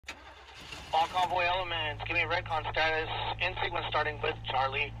All convoy elements, give me Redcon status in sequence starting with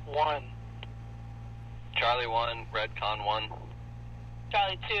Charlie 1. Charlie 1, Redcon 1.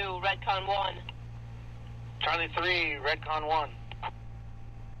 Charlie 2, Redcon 1. Charlie 3, Redcon 1.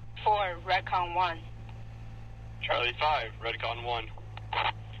 4, Redcon 1. Charlie 5, Redcon 1.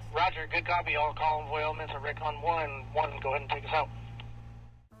 Roger, good copy. All convoy elements are Redcon 1. 1, go ahead and take us out.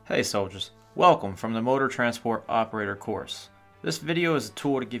 Hey soldiers, welcome from the Motor Transport Operator course. This video is a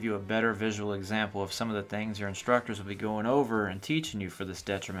tool to give you a better visual example of some of the things your instructors will be going over and teaching you for this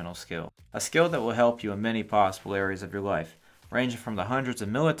detrimental skill. A skill that will help you in many possible areas of your life, ranging from the hundreds of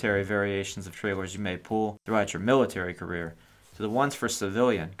military variations of trailers you may pull throughout your military career, to the ones for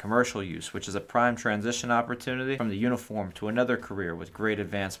civilian, commercial use, which is a prime transition opportunity from the uniform to another career with great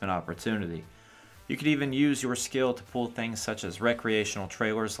advancement opportunity. You could even use your skill to pull things such as recreational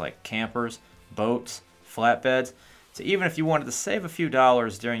trailers like campers, boats, flatbeds, to even if you wanted to save a few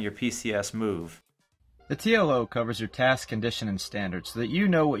dollars during your PCS move. The TLO covers your task, condition, and standards so that you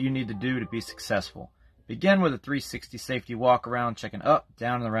know what you need to do to be successful. Begin with a 360 safety walk around, checking up,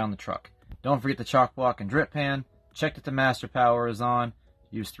 down, and around the truck. Don't forget the chalk block and drip pan. Check that the master power is on.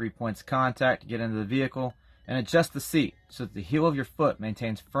 Use 3 points of contact to get into the vehicle. And adjust the seat so that the heel of your foot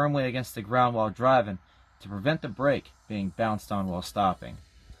maintains firmly against the ground while driving to prevent the brake being bounced on while stopping.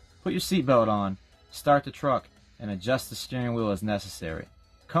 Put your seatbelt on, start the truck, and adjust the steering wheel as necessary.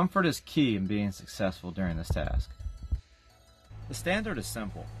 Comfort is key in being successful during this task. The standard is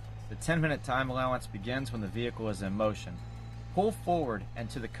simple. The 10-minute time allowance begins when the vehicle is in motion. Pull forward and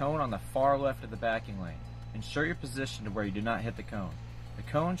to the cone on the far left of the backing lane. Ensure your position to where you do not hit the cone. The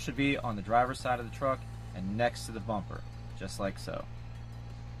cone should be on the driver's side of the truck and next to the bumper, just like so.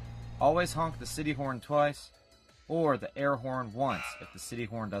 Always honk the city horn twice, or the air horn once if the city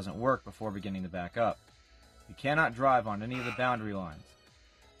horn doesn't work before beginning to back up. You cannot drive on any of the boundary lines.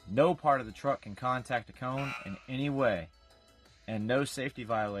 No part of the truck can contact a cone in any way, and no safety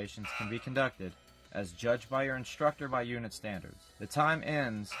violations can be conducted as judged by your instructor by unit standards. The time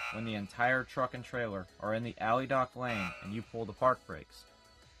ends when the entire truck and trailer are in the alley dock lane and you pull the park brakes.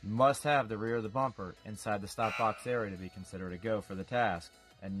 You must have the rear of the bumper inside the stop box area to be considered a go for the task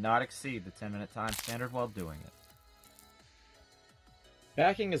and not exceed the 10-minute time standard while doing it.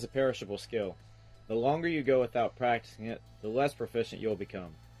 Backing is a perishable skill. The longer you go without practicing it, the less proficient you'll become.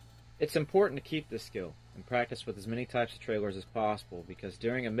 It's important to keep this skill and practice with as many types of trailers as possible because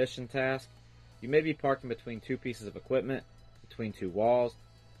during a mission task, you may be parked in between two pieces of equipment, between two walls,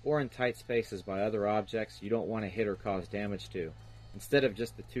 or in tight spaces by other objects you don't want to hit or cause damage to, instead of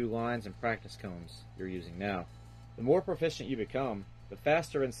just the two lines and practice cones you're using now. The more proficient you become, the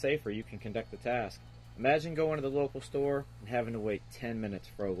faster and safer you can conduct the task. Imagine going to the local store and having to wait 10 minutes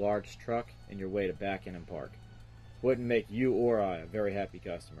for a large truck in your way to back in and park. Wouldn't make you or I a very happy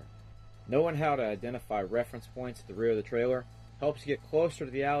customer. Knowing how to identify reference points at the rear of the trailer helps you get closer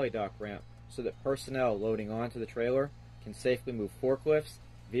to the alley dock ramp so that personnel loading onto the trailer can safely move forklifts,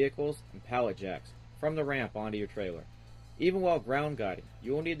 vehicles, and pallet jacks from the ramp onto your trailer. Even while ground guiding,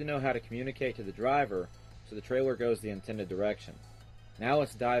 you will need to know how to communicate to the driver so the trailer goes the intended direction. Now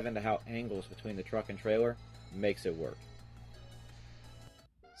let's dive into how angles between the truck and trailer makes it work.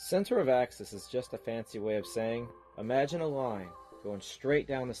 Center of axis is just a fancy way of saying, imagine a line going straight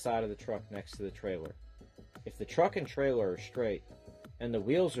down the side of the truck next to the trailer. If the truck and trailer are straight, and the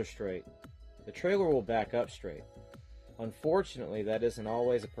wheels are straight, the trailer will back up straight. Unfortunately, that isn't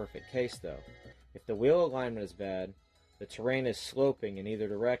always a perfect case though. If the wheel alignment is bad, the terrain is sloping in either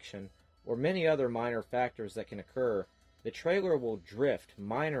direction, or many other minor factors that can occur, the trailer will drift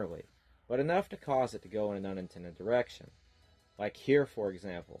minorly, but enough to cause it to go in an unintended direction. Like here, for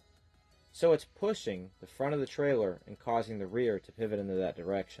example. So it's pushing the front of the trailer and causing the rear to pivot into that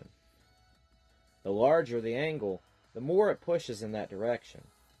direction. The larger the angle, the more it pushes in that direction.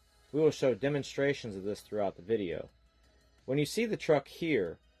 We will show demonstrations of this throughout the video. When you see the truck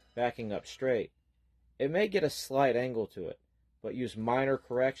here, backing up straight, it may get a slight angle to it, but use minor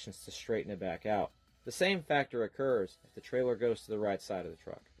corrections to straighten it back out. The same factor occurs if the trailer goes to the right side of the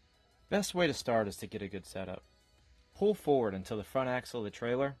truck. Best way to start is to get a good setup. Pull forward until the front axle of the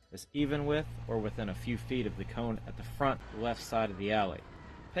trailer is even with or within a few feet of the cone at the front left side of the alley.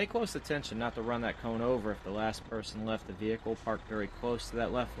 Pay close attention not to run that cone over if the last person left the vehicle parked very close to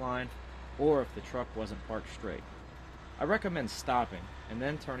that left line, or if the truck wasn't parked straight. I recommend stopping and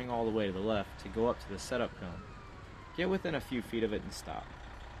then turning all the way to the left to go up to the setup cone. Get within a few feet of it and stop.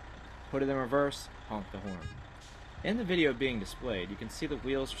 Put it in reverse, honk the horn. In the video being displayed, you can see the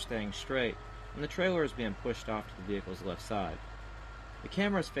wheels are staying straight and the trailer is being pushed off to the vehicle's left side. The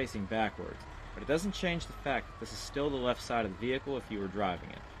camera is facing backwards, but it doesn't change the fact that this is still the left side of the vehicle if you were driving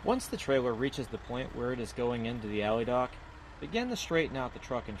it. Once the trailer reaches the point where it is going into the alley dock, begin to straighten out the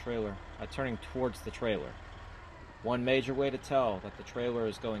truck and trailer by turning towards the trailer. One major way to tell that the trailer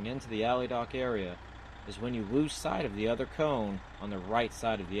is going into the alley dock area is when you lose sight of the other cone on the right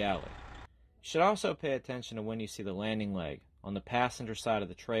side of the alley. You should also pay attention to when you see the landing leg on the passenger side of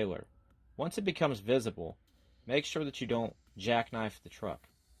the trailer. Once it becomes visible, make sure that you don't jackknife the truck.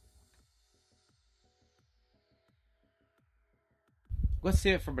 Let's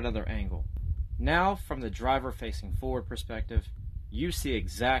see it from another angle. Now, from the driver facing forward perspective, you see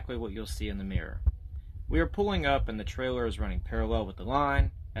exactly what you'll see in the mirror. We are pulling up and the trailer is running parallel with the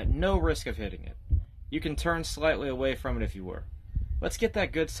line, at no risk of hitting it. You can turn slightly away from it if you were. Let's get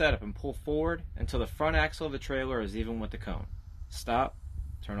that good setup and pull forward until the front axle of the trailer is even with the cone. Stop,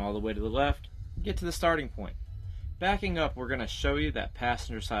 turn all the way to the left, and get to the starting point. Backing up, we're going to show you that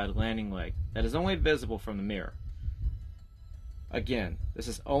passenger side landing leg that is only visible from the mirror. Again, this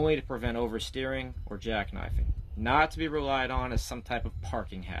is only to prevent oversteering or jackknifing, not to be relied on as some type of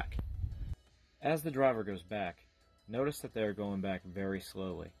parking hack. As the driver goes back, notice that they are going back very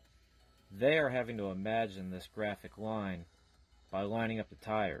slowly. They are having to imagine this graphic line by lining up the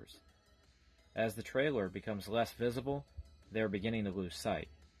tires. As the trailer becomes less visible, they are beginning to lose sight.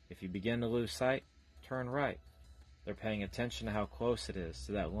 If you begin to lose sight, turn right. They're paying attention to how close it is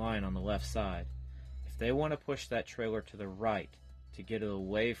to that line on the left side. If they want to push that trailer to the right to get it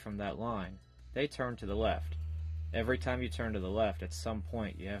away from that line, they turn to the left. Every time you turn to the left, at some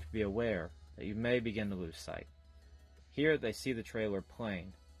point you have to be aware that you may begin to lose sight. Here they see the trailer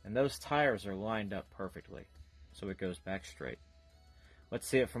plain, and those tires are lined up perfectly, so it goes back straight. Let's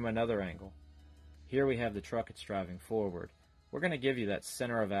see it from another angle. Here we have the truck it's driving forward. We're going to give you that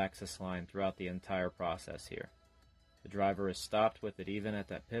center of axis line throughout the entire process here. The driver is stopped with it even at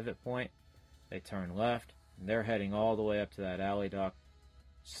that pivot point. They turn left, and they're heading all the way up to that alley dock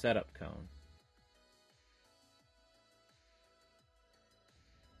setup cone.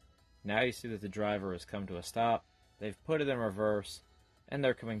 Now you see that the driver has come to a stop, they've put it in reverse, and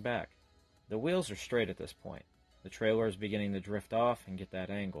they're coming back. The wheels are straight at this point. The trailer is beginning to drift off and get that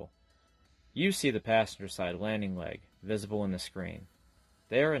angle. You see the passenger side landing leg visible in the screen.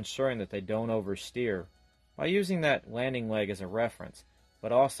 They are ensuring that they don't oversteer by using that landing leg as a reference,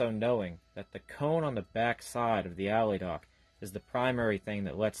 but also knowing that the cone on the back side of the alley dock is the primary thing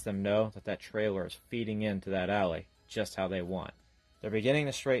that lets them know that that trailer is feeding into that alley just how they want. They're beginning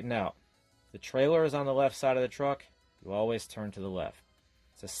to straighten out. If the trailer is on the left side of the truck, you always turn to the left.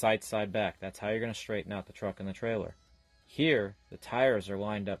 It's a side back. That's how you're going to straighten out the truck and the trailer. Here, the tires are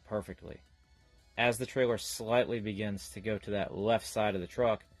lined up perfectly. As the trailer slightly begins to go to that left side of the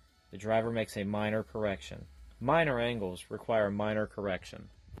truck, the driver makes a minor correction. Minor angles require minor correction.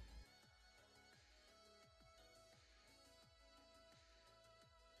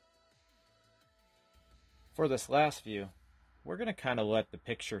 For this last view, we're going to kind of let the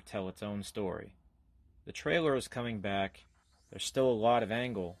picture tell its own story. The trailer is coming back. There's still a lot of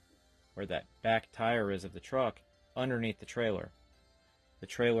angle where that back tire is of the truck underneath the trailer. The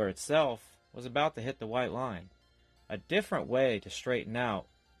trailer itself was about to hit the white line. A different way to straighten out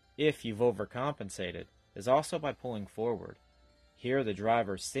if you've overcompensated is also by pulling forward. Here the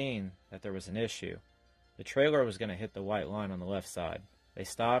driver's seen that there was an issue. The trailer was going to hit the white line on the left side. They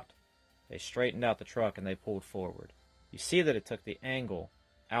stopped, they straightened out the truck, and they pulled forward. You see that it took the angle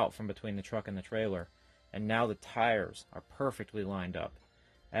out from between the truck and the trailer, and now the tires are perfectly lined up.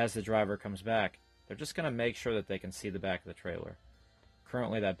 As the driver comes back, they're just going to make sure that they can see the back of the trailer.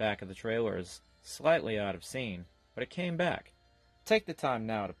 Currently that back of the trailer is slightly out of scene, but it came back. Take the time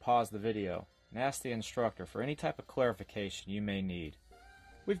now to pause the video and ask the instructor for any type of clarification you may need.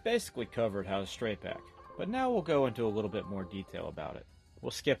 We've basically covered how to straight back, but now we'll go into a little bit more detail about it.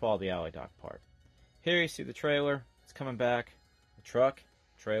 We'll skip all the alley dock part. Here you see the trailer, it's coming back. The truck,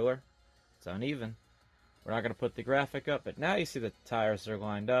 trailer, it's uneven. We're not going to put the graphic up, but now you see that the tires are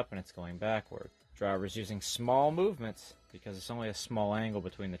lined up and it's going backward. Driver's using small movements because it's only a small angle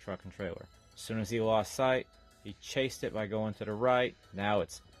between the truck and trailer. As soon as he lost sight, he chased it by going to the right. Now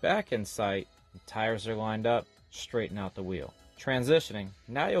it's back in sight. The tires are lined up. Straighten out the wheel. Transitioning,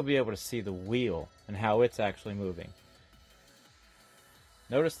 now you'll be able to see the wheel and how it's actually moving.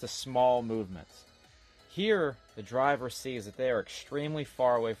 Notice the small movements. Here, the driver sees that they are extremely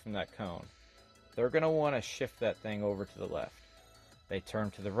far away from that cone. They're going to want to shift that thing over to the left. They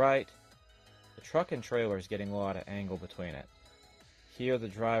turn to the right. The truck and trailer is getting a lot of angle between it. Here the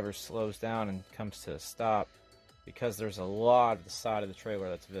driver slows down and comes to a stop because there's a lot of the side of the trailer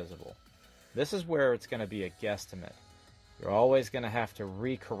that's visible. This is where it's going to be a guesstimate. You're always going to have to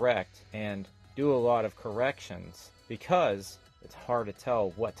recorrect and do a lot of corrections because it's hard to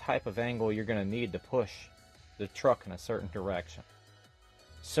tell what type of angle you're going to need to push the truck in a certain direction.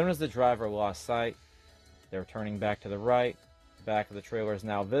 As soon as the driver lost sight, they're turning back to the right. The back of the trailer is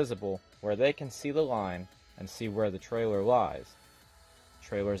now visible where they can see the line and see where the trailer lies.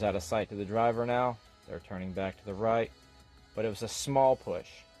 Trailer's out of sight to the driver now. They're turning back to the right. But it was a small push,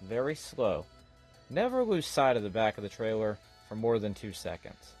 very slow. Never lose sight of the back of the trailer for more than 2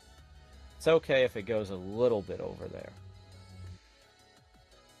 seconds. It's okay if it goes a little bit over there.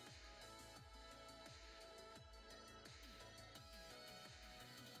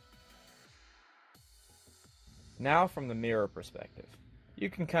 Now from the mirror perspective, you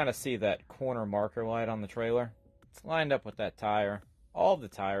can kind of see that corner marker light on the trailer. It's lined up with that tire. All of the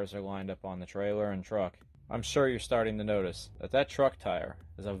tires are lined up on the trailer and truck. I'm sure you're starting to notice that that truck tire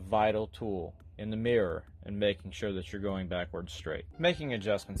is a vital tool in the mirror in making sure that you're going backwards straight. Making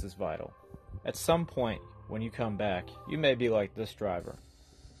adjustments is vital. At some point when you come back, you may be like this driver.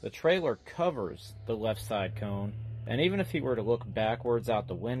 The trailer covers the left side cone, and even if he were to look backwards out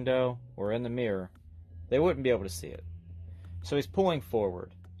the window or in the mirror, they wouldn't be able to see it. So he's pulling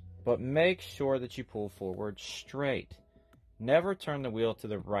forward, but make sure that you pull forward straight. Never turn the wheel to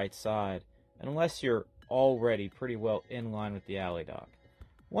the right side unless you're already pretty well in line with the alley dock.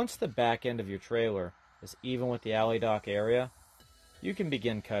 Once the back end of your trailer is even with the alley dock area, you can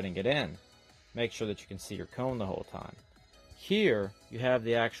begin cutting it in. Make sure that you can see your cone the whole time. Here, you have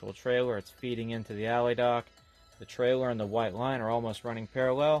the actual trailer. It's feeding into the alley dock. The trailer and the white line are almost running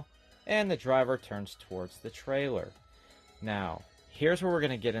parallel, and the driver turns towards the trailer. Now, here's where we're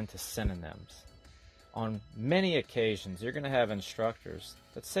going to get into synonyms. On many occasions, you're going to have instructors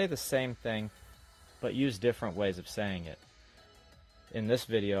that say the same thing, but use different ways of saying it. In this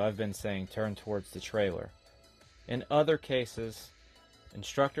video, I've been saying turn towards the trailer. In other cases,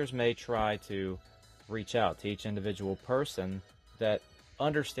 instructors may try to reach out to each individual person that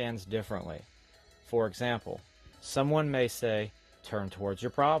understands differently. For example, someone may say, turn towards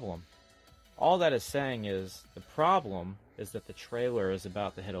your problem. All that is saying is, the problem is that the trailer is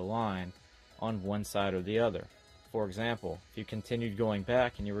about to hit a line on one side or the other. For example, if you continued going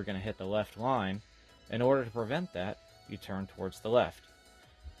back and you were going to hit the left line, in order to prevent that, you turn towards the left.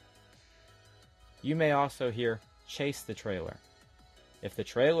 You may also hear, chase the trailer. If the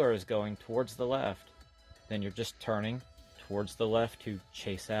trailer is going towards the left, then you're just turning towards the left to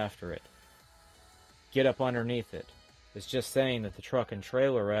chase after it. Get up underneath it. It's just saying that the truck and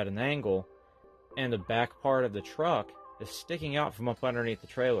trailer are at an angle, and the back part of the truck is sticking out from up underneath the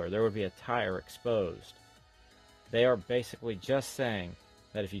trailer. There would be a tire exposed. They are basically just saying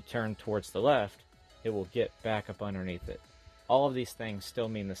that if you turn towards the left, it will get back up underneath it. All of these things still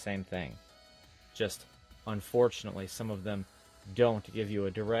mean the same thing. Just, unfortunately, some of them don't give you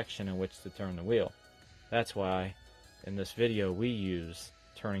a direction in which to turn the wheel. That's why, in this video, we use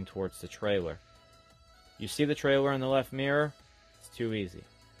turning towards the trailer. You see the trailer in the left mirror? It's too easy.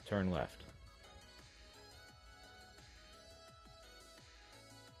 Turn left.